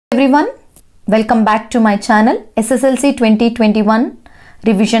Everyone, welcome back to my channel SSLC 2021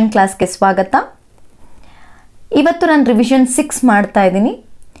 revision class ಗೆ ಸ್ವಾಗತ. ಇವತ್ತು ನಾನು ರಿವಿಷನ್ 6 ಮಾಡ್ತಾ ಇದ್ದೀನಿ.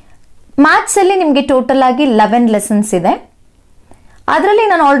 ಮ್ಯಾಥ್ಸ್ ಅಲ್ಲಿ ನಿಮಗೆ ಟೋಟಲ್ ಆಗಿ 11 ಲೆಸನ್ಸ್ ಇದೆ. ಅದರಲ್ಲಿ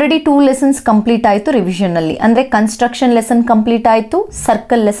ನಾನು ಆಲ್ರೆಡಿ 2 ಲೆಸನ್ಸ್ ಕಂಪ್ಲೀಟ್ ಆಯಿತು ರಿವಿಷನ್ ಅಲ್ಲಿ. ಅಂದ್ರೆ ಕನ್ಸ್ಟ್ರಕ್ಷನ್ ಲೆಸನ್ ಕಂಪ್ಲೀಟ್ ಆಯಿತು,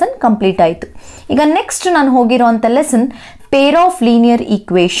 ಸರ್ಕಲ್ ಲೆಸನ್ ಕಂಪ್ಲೀಟ್ ಆಯಿತು. ಈಗ ನೆಕ್ಸ್ಟ್ ನಾನು ಹೋಗಿರುವಂತ lesson pair of linear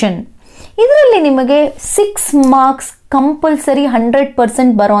equation. ಇದರಲ್ಲಿ ನಿಮಗೆ 6 ಮಾರ್ಕ್ಸ್ ಕಂಪಲ್ಸರಿ 100%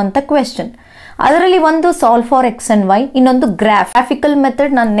 ಬರುವಂತ ಕ್ವೆಶ್ಚನ್. ಅದರಲ್ಲಿ ಒಂದು solve for X and Y, ಇನ್ನೊಂದು ಗ್ರಾಫಿಕಲ್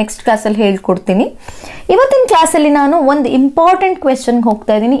ಮೆಥಡ್ ನಾನು ನೆಕ್ಸ್ಟ್ ಕ್ಲಾಸಲ್ಲಿ ಹೇಳ್ಕೊಡ್ತೀನಿ. ಇವತ್ತಿನ ಕ್ಲಾಸಲ್ಲಿ ನಾನು ಒಂದು ಇಂಪಾರ್ಟೆಂಟ್ ಕ್ವೆಶ್ಚನ್ಗೆ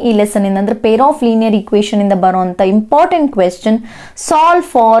ಹೋಗ್ತಾ ಇದ್ದೀನಿ ಈ ಲೆಸನ್ ಇಂದ. ಅಂದ್ರೆ ಪೇರ್ ಆಫ್ ಲೀನಿಯರ್ ಈಕ್ವೇಷನ್ ಇಂದ ಬರುವಂತ important question solve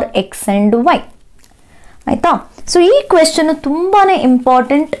for X and Y. ಆಯ್ತಾ? ಸೊ ಈ ಕ್ವೆಶ್ಚನ್ ತುಂಬಾನೇ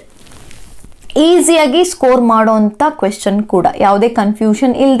ಇಂಪಾರ್ಟೆಂಟ್, ಈಸಿಯಾಗಿ ಸ್ಕೋರ್ ಮಾಡೋಂಥ ಕ್ವೆಶ್ಚನ್ ಕೂಡ, ಯಾವುದೇ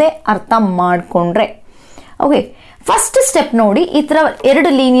ಕನ್ಫ್ಯೂಷನ್ ಇಲ್ಲದೆ ಅರ್ಥ ಮಾಡಿಕೊಂಡ್ರೆ. ಓಕೆ, ಫಸ್ಟ್ ಸ್ಟೆಪ್ ನೋಡಿ, ಈ ಥರ 2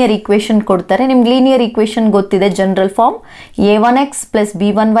 ಲೀನಿಯರ್ ಈಕ್ವೇಷನ್ ಕೊಡ್ತಾರೆ. ನಿಮ್ಗೆ ಲೀನಿಯರ್ ಈಕ್ವೇಷನ್ ಗೊತ್ತಿದೆ, general form a1x plus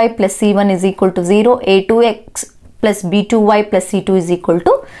b1y plus c1 is equal to 0, a2x plus b2y plus c2 is equal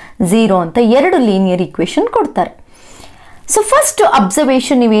to 0 ಅಂತ 2 ಲೀನಿಯರ್ ಈಕ್ವೇಷನ್ ಕೊಡ್ತಾರೆ. ಸೊ ಫಸ್ಟ್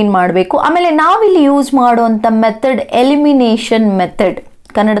ಅಬ್ಸರ್ವೇಷನ್ ನೀವೇನು ಮಾಡಬೇಕು, ಆಮೇಲೆ ನಾವಿಲ್ಲಿ ಯೂಸ್ ಮಾಡುವಂಥ ಮೆಥಡ್ ಎಲಿಮಿನೇಷನ್ ಮೆಥಡ್,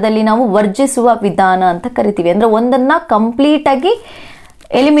 ಕನ್ನಡದಲ್ಲಿ ನಾವು ವರ್ಜಿಸುವ ವಿಧಾನ ಅಂತ ಕರಿತೀವಿ. ಅಂದ್ರೆ ಒಂದನ್ನ ಕಂಪ್ಲೀಟ್ ಆಗಿ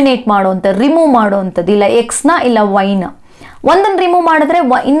ಎಲಿಮಿನೇಟ್ ಮಾಡುವಂಥ, ರಿಮೂವ್ ಮಾಡುವಂಥದ್ದು. ಇಲ್ಲ ಎಕ್ಸ್ನ ಇಲ್ಲ ವೈನ, ಒಂದನ್ನು ರಿಮೂವ್ ಮಾಡಿದ್ರೆ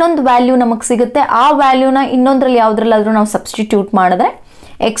ಇನ್ನೊಂದು ವ್ಯಾಲ್ಯೂ ನಮಗೆ ಸಿಗುತ್ತೆ. ಆ ವ್ಯಾಲ್ಯೂನ ಇನ್ನೊಂದ್ರಲ್ಲಿ ಯಾವುದ್ರಲ್ಲಾದ್ರೂ ನಾವು ಸಬ್ಸ್ಟಿಟ್ಯೂಟ್ ಮಾಡಿದ್ರೆ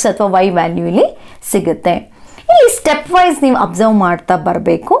ಎಕ್ಸ್ ಅಥವಾ ವೈ ವ್ಯಾಲ್ಯೂ ಇಲ್ಲಿ ಸಿಗುತ್ತೆ. ಇಲ್ಲಿ ಸ್ಟೆಪ್ ವೈಸ್ ನೀವು ಅಬ್ಸರ್ವ್ ಮಾಡ್ತಾ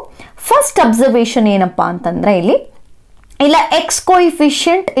ಬರಬೇಕು. ಫಸ್ಟ್ ಅಬ್ಸರ್ವೇಷನ್ ಏನಪ್ಪಾ ಅಂತಂದ್ರೆ, ಇಲ್ಲಿ ಇಲ್ಲ ಎಕ್ಸ್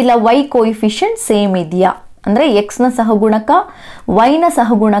ಕೋಯಿಫಿಷಿಯಂಟ್ ಇಲ್ಲ ವೈ ಕೋಯಿಫಿಷಿಯಂಟ್ ಸೇಮ್ ಇದೆಯಾ, ಅಂದ್ರೆ ಎಕ್ಸ್ ನ ಸಹಗುಣಕ ವೈನ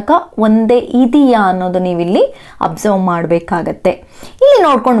ಸಹಗುಣಕ ಒಂದೇ ಇದೆಯಾ ಅನ್ನೋದು ನೀವಿಲ್ಲಿ ಅಬ್ಸರ್ವ್ ಮಾಡಬೇಕಾಗತ್ತೆ. ಇಲ್ಲಿ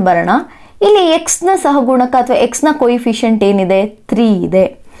ನೋಡ್ಕೊಂಡು ಬರೋಣ. ಇಲ್ಲಿ ಎಕ್ಸ್ ನ ಸಹಗುಣಕ ಅಥವಾ ಎಕ್ಸ್ ನ ಕೋಯಿಫಿಷಿಯಂಟ್ ಏನಿದೆ, 3 ಇದೆ.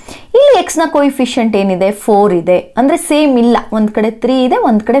 ಇಲ್ಲಿ ಎಕ್ಸ್ ನ ಕೋಯಿಫಿಷಿಯಂಟ್ ಏನಿದೆ, 4 ಇದೆ. ಅಂದ್ರೆ ಸೇಮ್ ಇಲ್ಲ, ಒಂದ್ ಕಡೆ 3 ಇದೆ,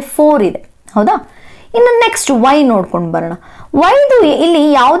 ಒಂದ್ ಕಡೆ 4 ಇದೆ. ಹೌದಾ? ಇನ್ನು ನೆಕ್ಸ್ಟ್ ವೈ ನೋಡ್ಕೊಂಡು ಬರೋಣ. ವೈದು ಇಲ್ಲಿ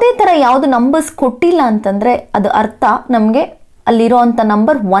ಯಾವುದೇ ತರ ಯಾವ್ದು ನಂಬರ್ಸ್ ಕೊಟ್ಟಿಲ್ಲ ಅಂತಂದ್ರೆ ಅದು ಅರ್ಥ ನಮ್ಗೆ ಅಲ್ಲಿರೋಂಥ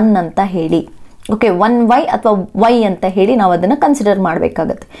ನಂಬರ್ 1 ಅಂತ ಹೇಳಿ. ಓಕೆ, 1y ಅಥವಾ y ಅಂತ ಹೇಳಿ ನಾವು ಅದನ್ನು ಕನ್ಸಿಡರ್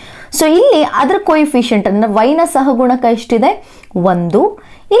ಮಾಡಬೇಕಾಗತ್ತೆ. ಸೊ ಇಲ್ಲಿ ಅದರ ಕೋಯಿಫಿಷಿಯಂಟ್ ಅಂದ್ರೆ ವೈನ ಸಹಗುಣಕ ಎಷ್ಟಿದೆ, 1.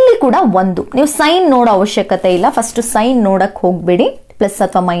 ಇಲ್ಲಿ ಕೂಡ 1. ನೀವು ಸೈನ್ ನೋಡೋ ಅವಶ್ಯಕತೆ ಇಲ್ಲ, ಫಸ್ಟ್ ಸೈನ್ ನೋಡಕ್ ಹೋಗ್ಬೇಡಿ, ಪ್ಲಸ್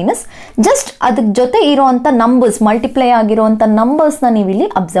ಅಥವಾ ಮೈನಸ್. ಜಸ್ಟ್ ಅದ್ರ ಜೊತೆ ಇರುವಂತ ನಂಬರ್ಸ್, ಮಲ್ಟಿಪ್ಲೈ ಆಗಿರುವಂತ ನಂಬರ್ಸ್ನ ನೀವು ಇಲ್ಲಿ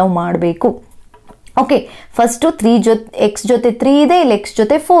ಅಬ್ಸರ್ವ್ ಮಾಡಬೇಕು. ಓಕೆ, ಫಸ್ಟ್ 3 ಜೊತೆ ಎಕ್ಸ್ ಜೊತೆ 3 ಇದೆ, ಇಲ್ಲಿ ಎಕ್ಸ್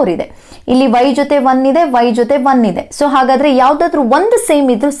ಜೊತೆ 4 ಇದೆ. ಇಲ್ಲಿ ವೈ ಜೊತೆ 1 ಇದೆ, ವೈ ಜೊತೆ 1 ಇದೆ. ಸೊ ಹಾಗಾದ್ರೆ ಯಾವ್ದಾದ್ರು ಒಂದು ಸೇಮ್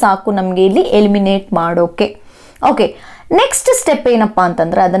ಇದ್ರೂ ಸಾಕು ನಮ್ಗೆ ಇಲ್ಲಿ ಎಲಿಮಿನೇಟ್ ಮಾಡೋಕೆ. ಓಕೆ, ನೆಕ್ಸ್ಟ್ ಸ್ಟೆಪ್ ಏನಪ್ಪಾ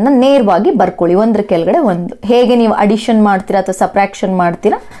ಅಂತಂದ್ರೆ ಅದನ್ನ ನೇರವಾಗಿ ಬರ್ಕೊಳ್ಳಿ, ಒಂದ್ರ ಕೆಳಗಡೆ ಒಂದು. ಹೇಗೆ ನೀವು ಅಡಿಷನ್ ಮಾಡ್ತೀರಾ ಅಥವಾ ಸಬ್ಟ್ರಾಕ್ಷನ್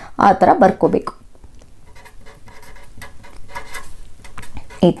ಮಾಡ್ತೀರಾ ಆ ತರ ಬರ್ಕೋಬೇಕು.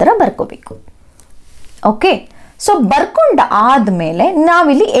 ಈ ತರ ಬರ್ಕೋಬೇಕು. ಓಕೆ, ಸೊ ಬರ್ಕೊಂಡ ಆದ್ಮೇಲೆ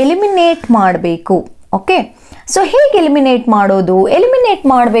ನಾವಿಲ್ಲಿ ಎಲಿಮಿನೇಟ್ ಮಾಡಬೇಕು. ಓಕೆ, ಸೊ ಹೇಗೆ ಎಲಿಮಿನೇಟ್ ಮಾಡೋದು? ಎಲಿಮಿನೇಟ್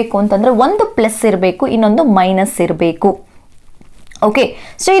ಮಾಡಬೇಕು ಅಂತಂದ್ರೆ ಒಂದು ಪ್ಲಸ್ ಇರಬೇಕು, ಇನ್ನೊಂದು ಮೈನಸ್ ಇರಬೇಕು. ಓಕೆ,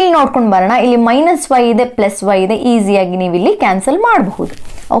 ಸೊ ಇಲ್ಲಿ ನೋಡ್ಕೊಂಡು ಬರೋಣ. ಇಲ್ಲಿ -y ಇದೆ, +y ಇದೆ. ಈಸಿಯಾಗಿ ನೀವು ಇಲ್ಲಿ ಕ್ಯಾನ್ಸಲ್ ಮಾಡಬಹುದು.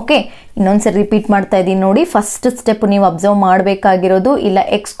 ಓಕೆ, ಇನ್ನೊಂದ್ಸರಿ ರಿಪೀಟ್ ಮಾಡ್ತಾ ಇದ್ದೀನಿ ನೋಡಿ. ಫಸ್ಟ್ ಸ್ಟೆಪ್ ನೀವು ಅಬ್ಸರ್ವ್ ಮಾಡಬೇಕಾಗಿರೋದು, ಇಲ್ಲ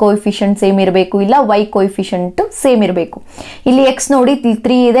ಎಕ್ಸ್ ಕೋಯಿಫಿಷಿಯಂಟ್ ಸೇಮ್ ಇರಬೇಕು, ಇಲ್ಲ ವೈ ಕೋಯಿಫಿಷಿಯಂಟ್ ಸೇಮ್ ಇರಬೇಕು. ಇಲ್ಲಿ ಎಕ್ಸ್ ನೋಡಿ, ಇಲ್ಲಿ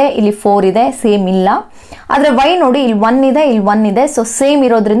 3 ಇದೆ, ಇಲ್ಲಿ 4 ಇದೆ, ಸೇಮ್ ಇಲ್ಲ. ಆದ್ರೆ ವೈ ನೋಡಿ, ಇಲ್ಲಿ 1 ಇದೆ, ಇಲ್ಲಿ 1 ಇದೆ. ಸೊ ಸೇಮ್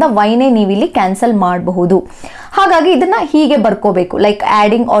ಇರೋದ್ರಿಂದ ವೈನೇ ನೀವು ಇಲ್ಲಿ ಕ್ಯಾನ್ಸಲ್ ಮಾಡಬಹುದು. ಹಾಗಾಗಿ ಇದನ್ನ ಹೀಗೆ ಬರ್ಕೋಬೇಕು, ಲೈಕ್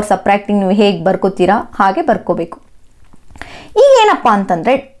ಆಡಿಂಗ್ ಆರ್ ಸಬ್ಟ್ರಾಕ್ಟಿಂಗ್ ನೀವು ಹೇಗೆ ಬರ್ಕೋತೀರಾ ಹಾಗೆ ಬರ್ಕೋಬೇಕು. ಈಗ ಏನಪ್ಪಾ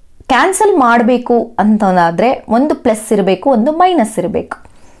ಅಂತಂದ್ರೆ, ಕ್ಯಾನ್ಸಲ್ ಮಾಡಬೇಕು ಅಂತಂದಾದ್ರೆ ಒಂದು ಪ್ಲಸ್ ಇರಬೇಕು, ಒಂದು ಮೈನಸ್ ಇರಬೇಕು.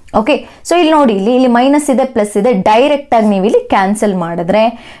 ಓಕೆ, ಸೊ ಇಲ್ಲಿ ನೋಡಿ, ಇಲ್ಲಿ ಮೈನಸ್ ಇದೆ, ಪ್ಲಸ್ ಇದೆ. ಡೈರೆಕ್ಟ್ ಆಗಿ ನೀವು ಇಲ್ಲಿ ಕ್ಯಾನ್ಸಲ್ ಮಾಡಿದ್ರೆ,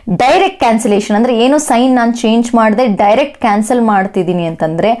 ಡೈರೆಕ್ಟ್ ಕ್ಯಾನ್ಸಲೇಷನ್ ಅಂದ್ರೆ ಏನು ಸೈನ್ ನಾನು ಚೇಂಜ್ ಮಾಡದೆ ಡೈರೆಕ್ಟ್ ಕ್ಯಾನ್ಸಲ್ ಮಾಡ್ತಿದ್ದೀನಿ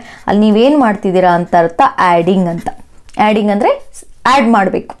ಅಂತಂದ್ರೆ ಅಲ್ಲಿ ನೀವೇನ್ ಮಾಡ್ತಿದ್ದೀರಾ ಅಂತ ಅರ್ಥ, ಆಡಿಂಗ್ ಅಂತ. ಆಡಿಂಗ್ ಅಂದ್ರೆ ಆಡ್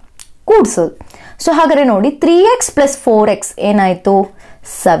ಮಾಡಬೇಕು, ಕೂಡ್ಸೋದು. ಸೊ ಹಾಗಾದ್ರೆ ನೋಡಿ, 3x ಪ್ಲಸ್ 4x ಏನಾಯ್ತು,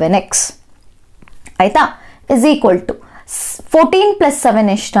 7x ಆಯ್ತಾ, ಇಸ್ ಈಕ್ವಲ್ ಟು 14 ಪ್ಲಸ್ 7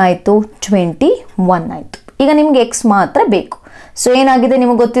 ಎಷ್ಟಾಯ್ತು, 21 ಆಯ್ತು. ಈಗ ನಿಮ್ಗೆ ಎಕ್ಸ್ ಮಾತ್ರ ಬೇಕು. ಸೊ ಏನಾಗಿದೆ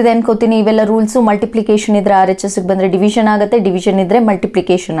ನಿಮಗೆ ಗೊತ್ತಿದೆ ಅನ್ಕೋತೀನಿ, ಇವೆಲ್ಲ ರೂಲ್ಸು. ಮಲ್ಟಿಪ್ಲಿಕೇಶನ್ ಇದ್ರೆ RHS ಬಂದ್ರೆ ಡಿವಿಷನ್ ಆಗುತ್ತೆ, ಡಿವಿಷನ್ ಇದ್ರೆ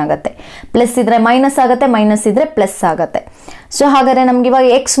ಮಲ್ಟಿಪ್ಲಿಕೇಶನ್ ಆಗುತ್ತೆ, ಪ್ಲಸ್ ಇದ್ರೆ ಮೈನಸ್ ಆಗುತ್ತೆ, ಮೈನಸ್ ಇದ್ರೆ ಪ್ಲಸ್ ಆಗುತ್ತೆ. ಸೊ ಹಾಗಾದ್ರೆ ನಮ್ಗೆ ಇವಾಗ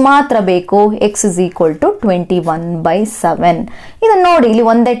ಎಕ್ಸ್ ಮಾತ್ರ ಬೇಕು. X is equal to 21/7. ಇದನ್ನ ನೋಡಿ, ಇಲ್ಲಿ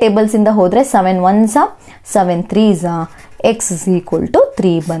ಒಂದೇ ಟೇಬಲ್ಸ್ ಇಂದ ಹೋದ್ರೆ 7 1s 7 3s, X is equal to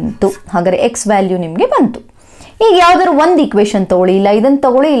 3 ಬಂತು. ಹಾಗಾದ್ರೆ ಎಕ್ಸ್ ವ್ಯಾಲ್ಯೂ ನಿಮ್ಗೆ ಬಂತು. ಈಗ ಯಾವ್ದಾದ್ರು ಒಂದು ಈಕ್ವೇಶನ್ ತಗೊಳ್ಳಿ, ಇಲ್ಲ ಇದನ್ನ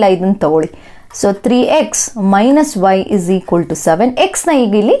ತಗೊಳ್ಳಿ, ಇಲ್ಲ ಇದನ್ನ ತಗೊಳ್ಳಿ. So 3x minus Y is equal to 7. ಎಕ್ಸ್ನ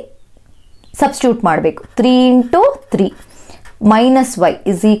ಈಗ ಇಲ್ಲಿ ಸಬ್ಸ್ಟಿಟ್ಯೂಟ್ ಮಾಡಬೇಕು. 3 × 3 minus Y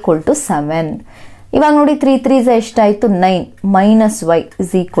is equal to 7. ಇವಾಗ ನೋಡಿ 3 3s ಎಷ್ಟಾಯಿತು 9 minus Y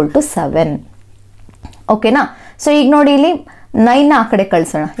is equal to 7. ಓಕೆನಾ? ಸೊ ಈಗ ನೋಡಿ ಇಲ್ಲಿ 9ನ ಆ ಕಡೆ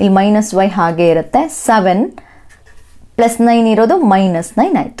ಕಳಿಸೋಣ, ಇಲ್ಲಿ ಮೈನಸ್ ವೈ ಹಾಗೆ ಇರುತ್ತೆ, 7 ಪ್ಲಸ್ 9 ಇರೋದು ಮೈನಸ್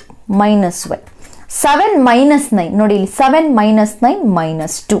 9 ಆಯಿತು, ಮೈನಸ್ ವೈ. 7 ಮೈನಸ್ 9 ನೋಡಿ ಇಲ್ಲಿ 7 ಮೈನಸ್ 9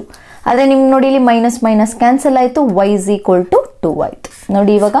 ಮೈನಸ್ 2. ಆದರೆ ನಿಮ್ಗೆ ನೋಡಿ ಇಲ್ಲಿ ಮೈನಸ್ ಮೈನಸ್ ಕ್ಯಾನ್ಸಲ್ ಆಯಿತು, ವೈ ಇಸ್ ಈಕ್ವಲ್ ಟು 2 ಆಯಿತು.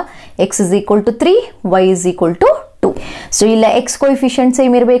 ನೋಡಿ ಇವಾಗ X is equal to 3, Y is equal to 2. So ಇಲ್ಲ ಎಕ್ಸ್ ಕೊಯಿಫಿಷಿಯಂಟ್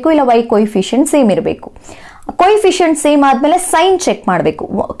ಸೇಮ್ ಇರಬೇಕು, ಇಲ್ಲ ವೈ ಕೊಯಿಫಿಷಿಯಂಟ್ ಸೇಮ್ ಇರಬೇಕು. ಕೊಯಿಫಿಷಿಯಂಟ್ ಸೇಮ್ ಆದಮೇಲೆ ಸೈನ್ ಚೆಕ್ ಮಾಡಬೇಕು.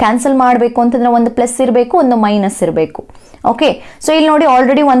 ಕ್ಯಾನ್ಸಲ್ ಮಾಡಬೇಕು ಅಂತಂದ್ರೆ ಒಂದು ಪ್ಲಸ್ ಇರಬೇಕು, ಒಂದು ಮೈನಸ್ ಇರಬೇಕು. ಓಕೆ, ಸೊ ಇಲ್ಲಿ ನೋಡಿ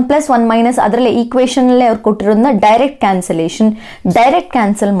ಆಲ್ರೆಡಿ 1 ಪ್ಲಸ್ 1 ಮೈನಸ್ ಅದರಲ್ಲೇ ಈಕ್ವೇಷನಲ್ಲೇ ಅವ್ರು ಕೊಟ್ಟಿರೋದನ್ನ ಡೈರೆಕ್ಟ್ ಕ್ಯಾನ್ಸಲೇಷನ್, ಡೈರೆಕ್ಟ್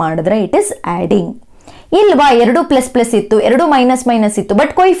ಕ್ಯಾನ್ಸಲ್ ಮಾಡಿದ್ರೆ ಇಟ್ ಇಸ್ ಆ್ಯಡಿಂಗ್. ಇಲ್ವಾ 2 ಪ್ಲಸ್ ಪ್ಲಸ್ ಇತ್ತು, 2 ಮೈನಸ್ ಮೈನಸ್ ಇತ್ತು,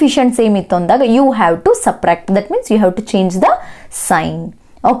 ಬಟ್ ಕೊಯಿಫಿಷಿಯಂಟ್ ಸೇಮ್ ಇತ್ತು ಅಂದಾಗ you have to subtract, that means you have to change the sign.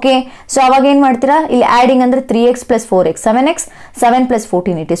 Okay, so ಅವಾಗ ಏನು ಮಾಡ್ತೀರಾ, ಇಲ್ಲಿ ಆ್ಯಡಿಂಗ್ ಅಂದರೆ 3x plus 4x 7x, 7 plus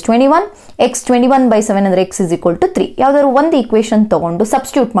 14 it is 21, x 21/7 ಅಂದರೆ x ಇಸ್ ಈಕ್ವಲ್ ಟು 3. ಯಾವ್ದಾದ್ರು ಒಂದು ಈಕ್ವೇಷನ್ ತಗೊಂಡು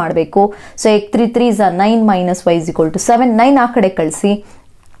ಸಬ್ಸ್ಟಿಟ್ಯೂಟ್ ಮಾಡಬೇಕು. So 3 3s 9 minus y is equal to 7, 9 ಆ ಕಡೆ ಕಳಿಸಿ,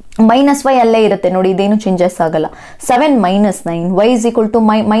 ಮೈನಸ್ ವೈ ಅಲ್ಲೇ ಇರುತ್ತೆ ನೋಡಿ, ಇದೇನು ಚೇಂಜಸ್ ಆಗಲ್ಲ. 7 minus 9 Y is equal to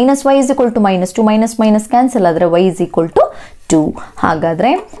minus Y is equal to minus 2, minus minus cancel ಆದರೆ ವೈ ಇಸ್ ಈಕ್ವಲ್ ಟು 2.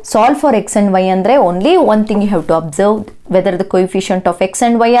 ಹಾಗಾದರೆ solve for X and Y ಅಂದರೆ only one thing you have to observe whether the coefficient of X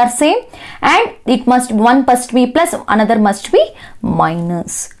and why are same and it must one must be plus another must be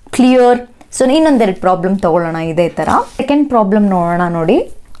minus. Clear? So ಇನ್ನೊಂದೆರಡು problem ತಗೊಳ್ಳೋಣ ಇದೇ ಥರ. Second problem ನೋಡೋಣ ನೋಡಿ.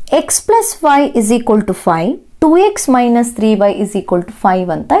 X plus Y is equal to 5, 2x minus 3y is equal to 5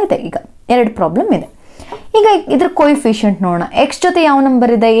 ಅಂತ ಇದೆ. ಈಗ ಎರಡು ಪ್ರಾಬ್ಲಮ್ ಇದೆ. ಈಗ ಇದ್ರ ಕೊಯಿಫಿಷಿಯಂಟ್ ನೋಡೋಣ. ಎಕ್ಸ್ ಜೊತೆ ಯಾವ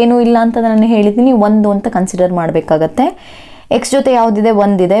ನಂಬರ್ ಇದೆ, ಏನೂ ಇಲ್ಲ ಅಂತ ನಾನು ಹೇಳಿದ್ದೀನಿ, 1 ಅಂತ ಕನ್ಸಿಡರ್ ಮಾಡಬೇಕಾಗತ್ತೆ. ಎಕ್ಸ್ ಜೊತೆ ಯಾವುದಿದೆ,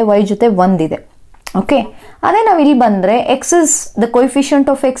 1 ಇದೆ, ವೈ ಜೊತೆ 1 ಇದೆ. ಓಕೆ, ಅದೇ ನಾವು ಇಲ್ಲಿ ಬಂದರೆ X is the coefficient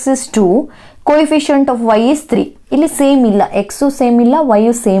of X is 2, coefficient of Y is 3. ಇಲ್ಲಿ ಸೇಮ್ ಇಲ್ಲ, ಎಕ್ಸು ಸೇಮ್ ಇಲ್ಲ,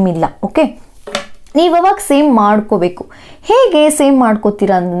 ವೈಯು ಸೇಮ್ ಇಲ್ಲ. ಓಕೆ, ನೀವು ಅವಾಗ ಸೇಮ್ ಮಾಡ್ಕೋಬೇಕು. ಹೇಗೆ ಸೇಮ್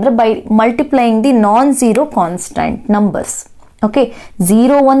ಮಾಡ್ಕೋತೀರಾ ಅಂತಂದರೆ by multiplying the non zero constant numbers. Okay,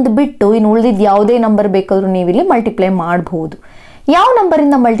 0 1 ಬಿಟ್ಟು ಇನ್ನು ಉಳಿದಿದ್ದು ಯಾವುದೇ ನಂಬರ್ ಬೇಕಾದರೂ ನೀವು ಇಲ್ಲಿ ಮಲ್ಟಿಪ್ಲೈ ಮಾಡಬಹುದು. ಯಾವ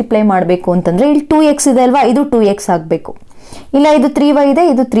ನಂಬರಿಂದ ಮಲ್ಟಿಪ್ಲೈ ಮಾಡಬೇಕು ಅಂತಂದರೆ ಇಲ್ಲಿ 2x ಇದೆ ಅಲ್ವಾ, ಇದು 2x ಆಗಬೇಕು. ಇಲ್ಲ ಇದು 3y ಇದೆ,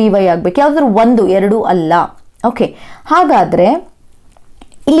 ಇದು 3y ಆಗಬೇಕು. ಯಾವುದಾದ್ರು 1, 2 ಅಲ್ಲ. ಓಕೆ, ಹಾಗಾದರೆ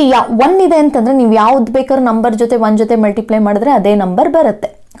ಇಲ್ಲಿ 1 ಇದೆ ಅಂತಂದರೆ ನೀವು ಯಾವ್ದು ಬೇಕಾದ್ರೂ ನಂಬರ್ ಜೊತೆ 1 ಜೊತೆ ಮಲ್ಟಿಪ್ಲೈ ಮಾಡಿದ್ರೆ ಅದೇ ನಂಬರ್ ಬರುತ್ತೆ.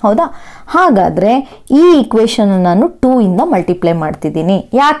 ಹೌದಾ? ಹಾಗಾದರೆ ಈ ಈಕ್ವೇಷನ್ ನಾನು 2 ಇಂದ ಮಲ್ಟಿಪ್ಲೈ ಮಾಡ್ತಿದ್ದೀನಿ.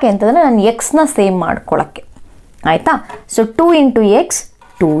 ಯಾಕೆ ಅಂತಂದರೆ ನಾನು ಎಕ್ಸ್ನ ಸೇಮ್ ಮಾಡ್ಕೊಳ್ಳೋಕ್ಕೆ. ಆಯಿತಾ? So 2 into X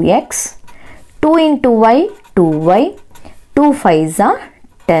 2x, 2 into Y 2y, 2 5s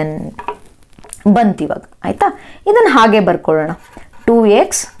 10 ಬಂತು ಇವಾಗ. ಆಯಿತಾ? ಇದನ್ನು ಹಾಗೆ ಬರ್ಕೊಳ್ಳೋಣ. 2x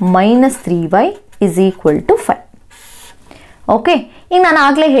minus 3y is equal to 5. Okay, ಈಗ ನಾನು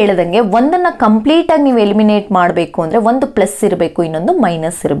ಆಗಲೇ ಹೇಳಿದಂಗೆ ಒಂದನ್ನು ಕಂಪ್ಲೀಟಾಗಿ ನೀವು ಎಲಿಮಿನೇಟ್ ಮಾಡಬೇಕು ಅಂದರೆ ಒಂದು ಪ್ಲಸ್ ಇರಬೇಕು, ಇನ್ನೊಂದು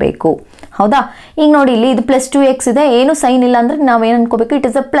ಮೈನಸ್ ಇರಬೇಕು. ಹೌದಾ? ಈಗ ನೋಡಿ ಇಲ್ಲಿ ಇದು ಪ್ಲಸ್ 2x ಇದೆ, ಏನು ಸೈನ್ ಇಲ್ಲ ಅಂದರೆ ನಾವೇನು ಅನ್ಕೋಬೇಕು, it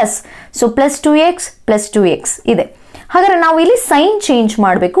is a plus. So plus 2x ಇದೆ. ಹಾಗಾದ್ರೆ ನಾವು ಇಲ್ಲಿ ಸೈನ್ ಚೇಂಜ್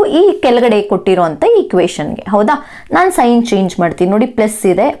ಮಾಡಬೇಕು ಈ ಕೆಳಗಡೆ ಕೊಟ್ಟಿರೋಂಥ ಈಕ್ವೇಷನ್ಗೆ. ಹೌದಾ? ನಾನು ಸೈನ್ ಚೇಂಜ್ ಮಾಡ್ತೀನಿ. ನೋಡಿ ಪ್ಲಸ್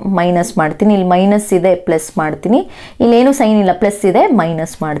ಇದೆ, ಮೈನಸ್ ಮಾಡ್ತೀನಿ. ಇಲ್ಲಿ ಮೈನಸ್ ಇದೆ, ಪ್ಲಸ್ ಮಾಡ್ತೀನಿ. ಇಲ್ಲೇನು ಸೈನ್ ಇಲ್ಲ, ಪ್ಲಸ್ ಇದೆ,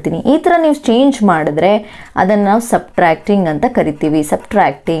 ಮೈನಸ್ ಮಾಡ್ತೀನಿ. ಈ ಥರ ನೀವು ಚೇಂಜ್ ಮಾಡಿದ್ರೆ ಅದನ್ನು ನಾವು ಸಬ್ಟ್ರಾಕ್ಟಿಂಗ್ ಅಂತ ಕರಿತೀವಿ.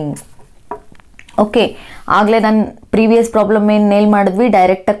 ಸಬ್ಟ್ರಾಕ್ಟಿಂಗ್. ಓಕೆ, ಆಗಲೇ ನಾನು ಪ್ರೀವಿಯಸ್ ಪ್ರಾಬ್ಲಮ್ ಏನು ನೇಲ್ ಮಾಡಿದ್ವಿ,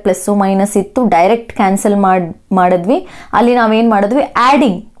 ಡೈರೆಕ್ಟಾಗಿ ಪ್ಲಸ್ಸು ಮೈನಸ್ ಇತ್ತು, ಡೈರೆಕ್ಟ್ ಕ್ಯಾನ್ಸಲ್ ಮಾಡಿದ್ವಿ. ಅಲ್ಲಿ ನಾವೇನು ಮಾಡಿದ್ವಿ,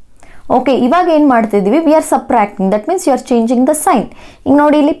 ಆ್ಯಡಿಂಗ್. ಓಕೆ, ಇವಾಗ ಏನು ಮಾಡ್ತಿದ್ವಿ, we are subtracting, that means you are changing the sign. ಈಗ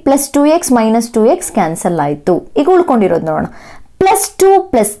ನೋಡಿ ಇಲ್ಲಿ plus 2x minus 2x cancel ಆಯಿತು. ಈಗ ಉಳ್ಕೊಂಡಿರೋದು ನೋಡೋಣ. ಪ್ಲಸ್ 2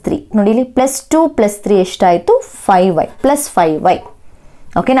 ಪ್ಲಸ್ 3 ನೋಡಿ ಇಲ್ಲಿ ಪ್ಲಸ್ 2 ಪ್ಲಸ್ 3 ಎಷ್ಟಾಯಿತು, 5y ಪ್ಲಸ್ 5y.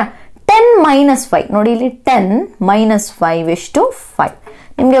 ಓಕೆನಾ? 10 ಮೈನಸ್ 5 ನೋಡಿ ಇಲ್ಲಿ 10 ಮೈನಸ್ 5 ಎಷ್ಟು, 5.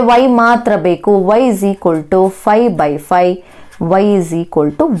 ನಿಮಗೆ y ಮಾತ್ರ ಬೇಕು. y is equal to 5/5, y is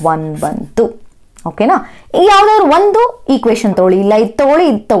equal to 1 ಬಂತು. ಓಕೆನಾ? ಈಗ ಯಾವ್ದಾದ್ರು ಒಂದು ಈಕ್ವೇಶನ್ ತಗೊಳ್ಳಿ, ಇಲ್ಲ ಇದು ತಗೊಳ್ಳಿ,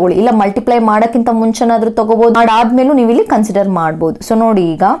 ಇದು ತಗೊಳ್ಳಿ, ಇಲ್ಲ ಮಲ್ಟಿಪ್ಲೈ ಮಾಡೋಕ್ಕಿಂತ ಮುಂಚೆನಾದ್ರೂ ತಗೋಬಹುದು, ಮಾಡಾದ್ಮೇಲೂ ನೀವು ಇಲ್ಲಿ ಕನ್ಸಿಡರ್ ಮಾಡ್ಬೋದು. ಸೊ ನೋಡಿ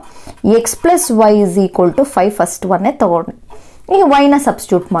ಈಗ X plus Y is equal to 5 first ಒನ್ನೇ ತಗೊಂಡು ಈಗ ವೈನ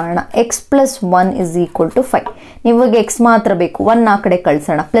ಸಬ್ಸ್ಟಿಟ್ಯೂಟ್ ಮಾಡೋಣ. X plus 1 is equal to 5. ನಿಮಗೆ ಎಕ್ಸ್ ಮಾತ್ರ ಬೇಕು, 1 ಆ ಕಡೆ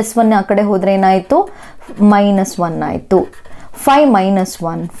ಕಳ್ಸೋಣ. ಪ್ಲಸ್ 1 ಆ ಕಡೆ ಹೋದ್ರೆ ಏನಾಯಿತು, ಮೈನಸ್ 1 ಆಯಿತು. 5 ಮೈನಸ್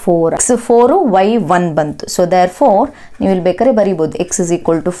 1 4, ಎಕ್ಸ್ 4 ವೈ 1 ಬಂತು. ಸೊ ದೇರ್ ಫೋರ್ ನೀವು ಇಲ್ಲಿ ಬೇಕಾದ್ರೆ ಬರಿಬೋದು X is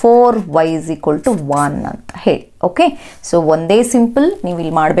equal to 4, Y is equal to 1 ಅಂತ ಹೇಳಿ. ಓಕೆ, ಸೊ ಒಂದೇ ಸಿಂಪಲ್, ನೀವು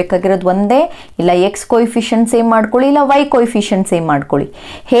ಇಲ್ಲಿ ಮಾಡಬೇಕಾಗಿರೋದು ಒಂದೇ. ಇಲ್ಲ ಎಕ್ಸ್ ಕೊಯಿಫಿಷಿಯಂಟ್ ಸೇಮ್ ಮಾಡ್ಕೊಳ್ಳಿ, ಇಲ್ಲ ವೈ ಕೊಯಿಫಿಷಿಯಂಟ್ ಸೇಮ್ ಮಾಡ್ಕೊಳ್ಳಿ.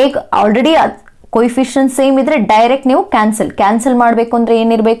 ಹೇಗೆ ಆಲ್ರೆಡಿ ಕೊಯಿಫಿಷಿಯಂಟ್ ಸೇಮ್ ಇದ್ರೆ ಡೈರೆಕ್ಟ್ ನೀವು ಕ್ಯಾನ್ಸಲ್ ಮಾಡಬೇಕು ಅಂದರೆ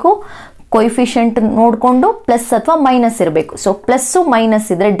ಏನಿರಬೇಕು, ಕೊಯಿಫಿಷಿಯಂಟ್ ನೋಡಿಕೊಂಡು ಪ್ಲಸ್ ಅಥವಾ ಮೈನಸ್ ಇರಬೇಕು. ಸೊ ಪ್ಲಸ್ಸು ಮೈನಸ್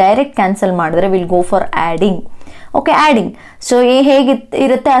ಇದ್ರೆ ಡೈರೆಕ್ಟ್ ಕ್ಯಾನ್ಸಲ್ ಮಾಡಿದ್ರೆ will go for adding. Okay, adding. So ಹೇಗೆ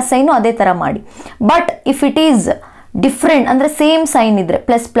ಇರುತ್ತೆ ಆ ಸೈನು ಅದೇ ಥರ ಮಾಡಿ. But if it is different ಅಂದರೆ ಸೇಮ್ ಸೈನ್ ಇದ್ರೆ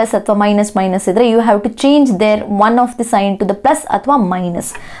ಪ್ಲಸ್ ಪ್ಲಸ್ ಅಥವಾ ಮೈನಸ್ ಮೈನಸ್ ಇದ್ರೆ you have to change there one of the sign to the plus ಅಥವಾ ಮೈನಸ್.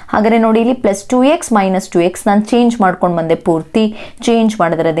 ಹಾಗಾದರೆ ನೋಡಿ ಇಲ್ಲಿ ಪ್ಲಸ್ 2x ಮೈನಸ್ 2x ನಾನು ಚೇಂಜ್ ಮಾಡ್ಕೊಂಡು ಬಂದೆ ಪೂರ್ತಿ. ಚೇಂಜ್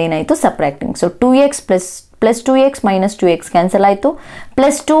ಮಾಡಿದ್ರೆ ಅದೇನಾಯಿತು subtracting. So 2x plus 2x minus 2x cancel ಆಯಿತು.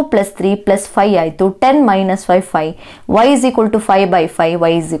 ಪ್ಲಸ್ 2 ಪ್ಲಸ್ 3 ಪ್ಲಸ್ 5 ಆಯಿತು. 10 minus 5 5. y is equal to 5/5.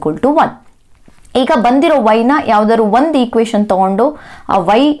 y is equal to 1. ಈಗ ಬಂದಿರೋ ವೈನ ಯಾವುದಾದ್ರು ಒಂದು ಈಕ್ವೇಷನ್ ತೊಗೊಂಡು ಆ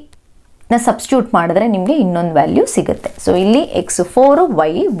ವೈನ ಸಬ್ಸ್ಟಿಟ್ಯೂಟ್ ಮಾಡಿದ್ರೆ ನಿಮಗೆ ಇನ್ನೊಂದು ವ್ಯಾಲ್ಯೂ ಸಿಗುತ್ತೆ. ಸೊ ಇಲ್ಲಿ x4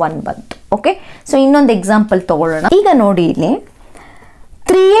 y 1 ಬಂತು. ಓಕೆ, ಸೊ ಇನ್ನೊಂದು ಎಕ್ಸಾಂಪಲ್ ತೊಗೊಳ್ಳೋಣ. ಈಗ ನೋಡಿ ಇಲ್ಲಿ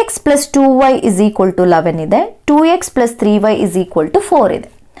 3x plus 2y is equal to 11 ಇದೆ. 2x plus 3y is equal to 4 ಇದೆ.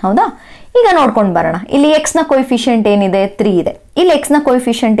 ಹೌದಾ? ಈಗ ನೋಡ್ಕೊಂಡು ಬರೋಣ. ಇಲ್ಲಿ ಎಕ್ಸ್ನ ಕೊಯಿಫಿಷಿಯಂಟ್ ಏನಿದೆ 3 ಇದೆ. ಇಲ್ಲಿ ಎಕ್ಸ್ನ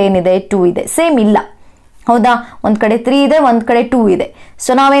ಕೊಯಿಫಿಷಿಯಂಟ್ ಏನಿದೆ 2 ಇದೆ. ಸೇಮ್ ಇಲ್ಲ. ಹೌದಾ? ಒಂದು ಕಡೆ 3 ಇದೆ, ಒಂದು ಕಡೆ 2 ಇದೆ.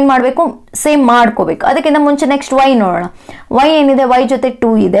 ಸೊ ನಾವೇನು ಮಾಡಬೇಕು, ಸೇಮ್ ಮಾಡ್ಕೋಬೇಕು. ಅದಕ್ಕಿಂತ ಮುಂಚೆ ನೆಕ್ಸ್ಟ್ y ನೋಡೋಣ. y ಏನಿದೆ, y ಜೊತೆ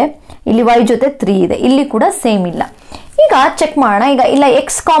 2 ಇದೆ, ಇಲ್ಲಿ y ಜೊತೆ 3 ಇದೆ, ಇಲ್ಲಿ ಕೂಡ ಸೇಮ್ ಇಲ್ಲ. ಈಗ ಚೆಕ್ ಮಾಡೋಣ. ಈಗ ಇಲ್ಲ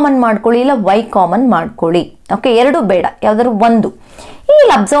x ಕಾಮನ್ ಮಾಡ್ಕೊಳ್ಳಿ, ಇಲ್ಲ y ಕಾಮನ್ ಮಾಡ್ಕೊಳ್ಳಿ. ಓಕೆ, ಎರಡು ಬೇಡ, ಯಾವ್ದಾದ್ರು ಒಂದು.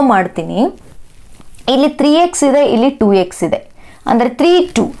 ಇಲ್ಲಿ ಅಬ್ಸರ್ವ್ ಮಾಡ್ತೀನಿ, ಇಲ್ಲಿ 3x ಇದೆ, ಇಲ್ಲಿ 2x ಇದೆ, ಅಂದರೆ 3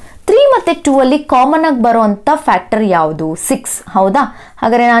 2. 3 ಮತ್ತು 2 ಅಲ್ಲಿ ಕಾಮನ್ ಆಗಿ ಬರುವಂಥ ಫ್ಯಾಕ್ಟರ್ ಯಾವುದು? 6. ಹೌದಾ?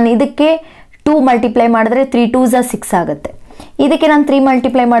 ಹಾಗಾದರೆ ನಾನು ಇದಕ್ಕೆ 2 ಮಲ್ಟಿಪ್ಲೈ ಮಾಡಿದ್ರೆ 3 2s 6 ಆಗುತ್ತೆ. ಇದಕ್ಕೆ ನಾನು 3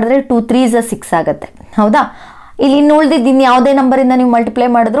 ಮಲ್ಟಿಪ್ಲೈ ಮಾಡಿದ್ರೆ 2 3s 6 ಆಗುತ್ತೆ. ಹೌದಾ? ಇಲ್ಲಿ ಇನ್ನು ಉಳಿದಿದ್ದು ಇನ್ನು ಯಾವುದೇ ನಂಬರಿಂದ ನೀವು ಮಲ್ಟಿಪ್ಲೈ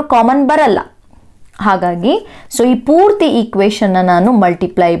ಮಾಡಿದ್ರು ಕಾಮನ್ ಬರಲ್ಲ. ಹಾಗಾಗಿ ಸೊ ಈ ಪೂರ್ತಿ ಈಕ್ವೇಷನ್ನ ನಾನು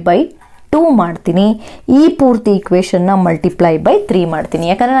ಮಲ್ಟಿಪ್ಲೈ ಬೈ 2 ಮಾಡ್ತೀನಿ. ಈ ಪೂರ್ತಿ ಈಕ್ವೇಷನ್ನ ಮಲ್ಟಿಪ್ಲೈ ಬೈ 3 ಮಾಡ್ತೀನಿ.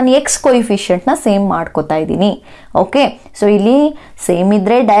 ಯಾಕಂದರೆ ನಾನು ಎಕ್ಸ್ ಕೊಯಿಫಿಷಿಯಂಟ್ನ ಸೇಮ್ ಮಾಡ್ಕೋತಾ ಇದ್ದೀನಿ. ಓಕೆ, ಸೊ ಇಲ್ಲಿ ಸೇಮ್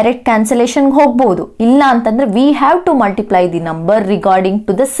ಇದ್ದರೆ ಡೈರೆಕ್ಟ್ ಕ್ಯಾನ್ಸಲೇಷನ್ಗೆ ಹೋಗ್ಬೋದು. ಇಲ್ಲ ಅಂತಂದರೆ we have to multiply the number regarding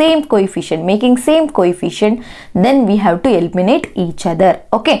to the same coefficient, making same coefficient, then we have to eliminate each other.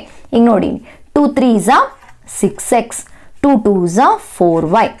 Okay, ಈಗ ನೋಡಿ 2 3s 6x, 2 2s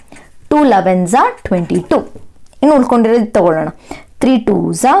 4y, 2 11s 22. ಇನ್ನು ಉಳ್ಕೊಂಡಿರೋದು ತಗೊಳ್ಳೋಣ. 3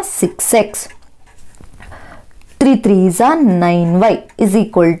 2s 6x, 3 3s 9y is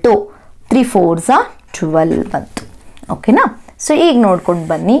equal to 3 4s 12 ಬಂತು. ಓಕೆನಾ? So ಈಗ ನೋಡ್ಕೊಂಡು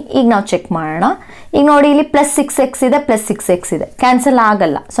ಬನ್ನಿ. ಈಗ ನಾವು ಚೆಕ್ ಮಾಡೋಣ. ಈಗ ನೋಡಿ ಇಲ್ಲಿ ಪ್ಲಸ್ 6x ಇದೆ, ಪ್ಲಸ್ 6x ಇದೆ, ಕ್ಯಾನ್ಸಲ್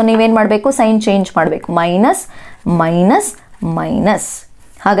ಆಗಲ್ಲ. ಸೊ ನೀವೇನು ಮಾಡಬೇಕು, ಸೈನ್ ಚೇಂಜ್ ಮಾಡಬೇಕು. Minus minus minus.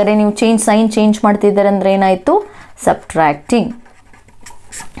 ಹಾಗಾದರೆ ನೀವು ಸೈನ್ ಚೇಂಜ್ ಮಾಡ್ತಿದ್ದಾರೆ ಅಂದರೆ ಏನಾಯಿತು? ಸಬ್ಟ್ರಾಕ್ಟಿಂಗ್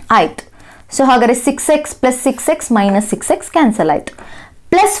ಆಯಿತು. ಸೊ ಹಾಗಾದರೆ 6x plus 6x minus 6x cancel ಆಯಿತು.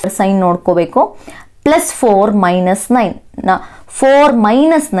 ಪ್ಲಸ್ ಸೈನ್ ನೋಡ್ಕೋಬೇಕು. Plus 4 minus 9, 4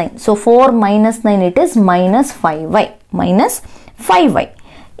 minus 9. So 4 minus 9 it is minus 5y, minus 5y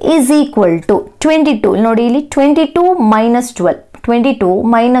is equal to 22. ನೋಡಿ ಇಲ್ಲಿ 22 ಮೈನಸ್ 12, 22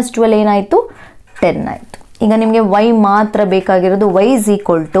 ಮೈನಸ್ 12 ಏನಾಯಿತು? 10 ಆಯಿತು. ಈಗ ನಿಮಗೆ y ಮಾತ್ರ ಬೇಕಾಗಿರೋದು. y is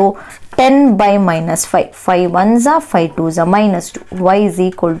equal to 10 by minus 5, 5 1s 5 2s minus 2, y is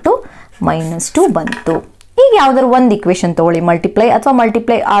equal to minus 2 ಬಂತು. ಈಗ ಯಾವ್ದಾದ್ರು ಒಂದು ಇಕ್ವೇಷನ್ ತೊಗೊಳ್ಳಿ, ಮಲ್ಟಿಪ್ಲೈ ಅಥವಾ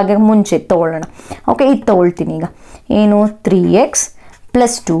ಮಲ್ಟಿಪ್ಲೈ ಆಗ ಮುಂಚೆ ತೊಗೊಳ್ಳೋಣ. ಓಕೆ, ಇದು ತೊಗೊಳ್ತೀನಿ. ಈಗ ಏನು 3x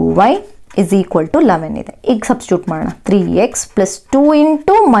plus 2y is equal to 11 ಇದೆ. ಈಗ ಸಬ್ಸ್ಟಿಟ್ಯೂಟ್ ಮಾಡೋಣ. 3x plus 2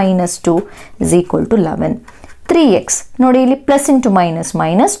 into minus 2 is equal to 11. 3x ನೋಡಿ ಇಲ್ಲಿ plus into minus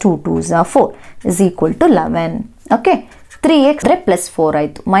minus 2 2s 4 is equal to 11. Okay, 3x ಅಂದರೆ ಪ್ಲಸ್ 4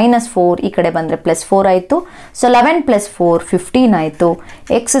 ಆಯಿತು. ಮೈನಸ್ 4 ಈ ಕಡೆ ಬಂದರೆ ಪ್ಲಸ್ 4 ಆಯಿತು. ಸೊ 11 ಪ್ಲಸ್ 4 15 ಆಯಿತು.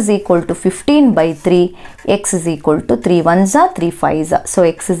 X is equal to 15 by 3. X is equal to 3 1s 3 5s. So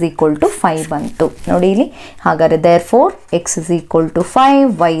X is equal to 5 ಬಂತು. ನೋಡಿ ಇಲ್ಲಿ. ಹಾಗಾದರೆ there four X is equal to 5,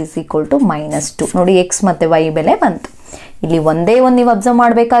 Y is equal to minus 2. ನೋಡಿ ಎಕ್ಸ್ ಮತ್ತು Y ಬೆಲೆ ಬಂತು. ಇಲ್ಲಿ ಒಂದೇ ಒಂದು ನೀವು ಅಬ್ಸರ್ವ್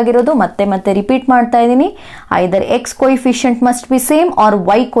ಮಾಡಬೇಕಾಗಿರೋದು, ಮತ್ತೆ ಮತ್ತೆ ರಿಪೀಟ್ ಮಾಡ್ತಾ ಇದ್ದೀನಿ, ಐದರ್ X coefficient must be same R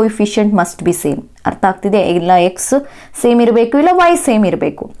Y coefficient must be same. ಅರ್ಥ ಆಗ್ತಿದೆ? ಇಲ್ಲ ಎಕ್ಸ್ ಸೇಮ್ ಇರಬೇಕು, ಇಲ್ಲ ವೈ ಸೇಮ್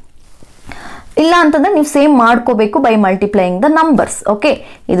ಇರಬೇಕು. ಇಲ್ಲ ಅಂತಂದ್ರೆ ನೀವು ಸೇಮ್ ಮಾಡ್ಕೋಬೇಕು by multiplying the numbers. Okay,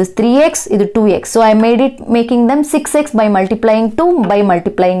 ಇದು 3x, ಇದು 2x. So I made it making dum 6x by multiplying 2 by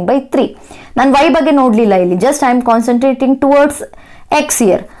multiplying by 3. ನಾನು ವೈ ಬಗ್ಗೆ ನೋಡಲಿಲ್ಲ ಇಲ್ಲಿ, just I am concentrating towards X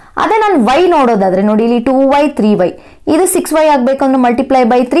year. ಅದೇ ನಾನು ವೈ ನೋಡೋದಾದ್ರೆ ನೋಡಿ ಇಲ್ಲಿ 2y 3y, ಇದು 6y ಆಗಬೇಕಂದ್ರೆ ಮಲ್ಟಿಪ್ಲೈ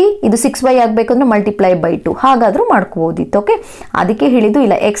ಬೈ 3, ಇದು 6y ಆಗಬೇಕಂದ್ರೆ ಮಲ್ಟಿಪ್ಲೈ ಬೈ 2, ಹಾಗಾದ್ರೂ ಮಾಡ್ಕೋಬೋದಿತ್ತು. ಓಕೆ, ಅದಕ್ಕೆ ಹೇಳಿದ್ದು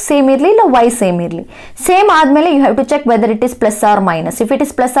ಇಲ್ಲ ಎಕ್ಸ್ ಸೇಮ್ ಇರಲಿ ಇಲ್ಲ ವೈ ಸೇಮ್ ಇರಲಿ. ಸೇಮ್ ಆದಮೇಲೆ you have to check whether it is plus R minus. If it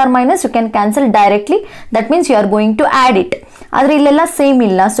is plus R minus you can cancel directly, that means you are going to add it. ಆದರೆ ಇಲ್ಲೆಲ್ಲ same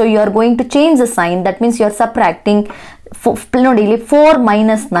ಇಲ್ಲ, so you are going to change the sign, that means you are subtracting. ನೋಡಿ ಇಲ್ಲಿ 4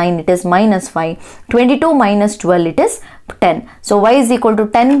 minus 9 it is minus 5, 22 minus 12 it is 10. So y is equal to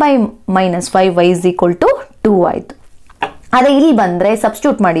 10 by minus 5, y is equal to 2 ಆಯಿತು. ಅದೇ ಇಲ್ಲಿ ಬಂದರೆ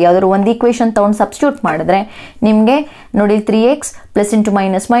substitute ಮಾಡಿ, ಯಾವ್ದಾದ್ರು ಒಂದು equation ತೊಗೊಂಡು ಸಬ್ಸ್ಟಿಟ್ಯೂಟ್ ಮಾಡಿದ್ರೆ ನಿಮಗೆ ನೋಡಿ 3x plus into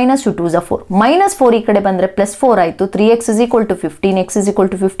minus minus 2 2 4 -4 ಈ ಕಡೆ ಬಂದರೆ +4 ಆಯಿತು. 3x = 15, x =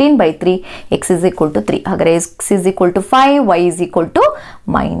 15/3, x = 3. ಹಾಗಾದರೆ x = 5, y =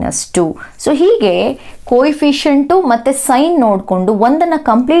 -2. ಸೊ ಹೀಗೆ ಕೋಎಫಿಷಿಯಂಟು ಮತ್ತು ಸೈನ್ ನೋಡಿಕೊಂಡು ಒಂದನ್ನು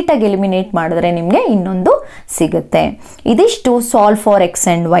ಕಂಪ್ಲೀಟಾಗಿ ಎಲಿಮಿನೇಟ್ ಮಾಡಿದ್ರೆ ನಿಮಗೆ ಇನ್ನೊಂದು ಸಿಗುತ್ತೆ. ಇದಿಷ್ಟು solve for x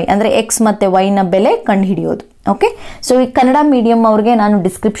and y, ಅಂದರೆ x ಮತ್ತು y ಬೆಲೆ ಕಂಡುಹಿಡಿಯೋದು. ಓಕೆ, ಸೊ ಈ ಕನ್ನಡ ಮೀಡಿಯಮ್ ಅವ್ರಿಗೆ ನಾನು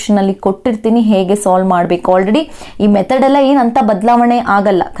ಡಿಸ್ಕ್ರಿಪ್ಷನಲ್ಲಿ ಕೊಟ್ಟಿರ್ತೀನಿ ಹೇಗೆ ಸಾಲ್ವ್ ಮಾಡಬೇಕು. ಆಲ್ರೆಡಿ ಈ ಮೆಥಡ್ ಎಲ್ಲ ಏನಂತ ಬದಲಾವಣೆ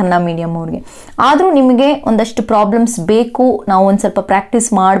ಆಗಲ್ಲ ಕನ್ನಡ ಮೀಡಿಯಮ್ ಅವ್ರಿಗೆ. ಆದರೂ ನಿಮಗೆ ಒಂದಷ್ಟು ಪ್ರಾಬ್ಲಮ್ಸ್ ಬೇಕು, ನಾವು ಒಂದು ಸ್ವಲ್ಪ ಪ್ರಾಕ್ಟೀಸ್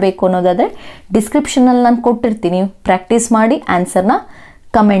ಮಾಡಬೇಕು ಅನ್ನೋದಾದರೆ ಡಿಸ್ಕ್ರಿಪ್ಷನಲ್ಲಿ ನಾನು ಕೊಟ್ಟಿರ್ತೀನಿ. ಪ್ರಾಕ್ಟೀಸ್ ಮಾಡಿ ಆನ್ಸರ್ನ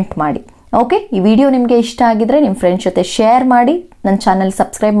ಕಮೆಂಟ್ ಮಾಡಿ. ಓಕೆ, ಈ ವಿಡಿಯೋ ನಿಮಗೆ ಇಷ್ಟ ಆಗಿದ್ರೆ ನಿಮ್ಮ ಫ್ರೆಂಡ್ಸ್ ಜೊತೆ ಶೇರ್ ಮಾಡಿ. ನನ್ನ ಚಾನಲ್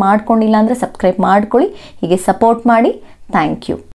ಸಬ್ಸ್ಕ್ರೈಬ್ ಮಾಡ್ಕೊಂಡಿಲ್ಲ ಅಂದರೆ ಸಬ್ಸ್ಕ್ರೈಬ್ ಮಾಡ್ಕೊಳ್ಳಿ. ಹೀಗೆ ಸಪೋರ್ಟ್ ಮಾಡಿ. Thank you.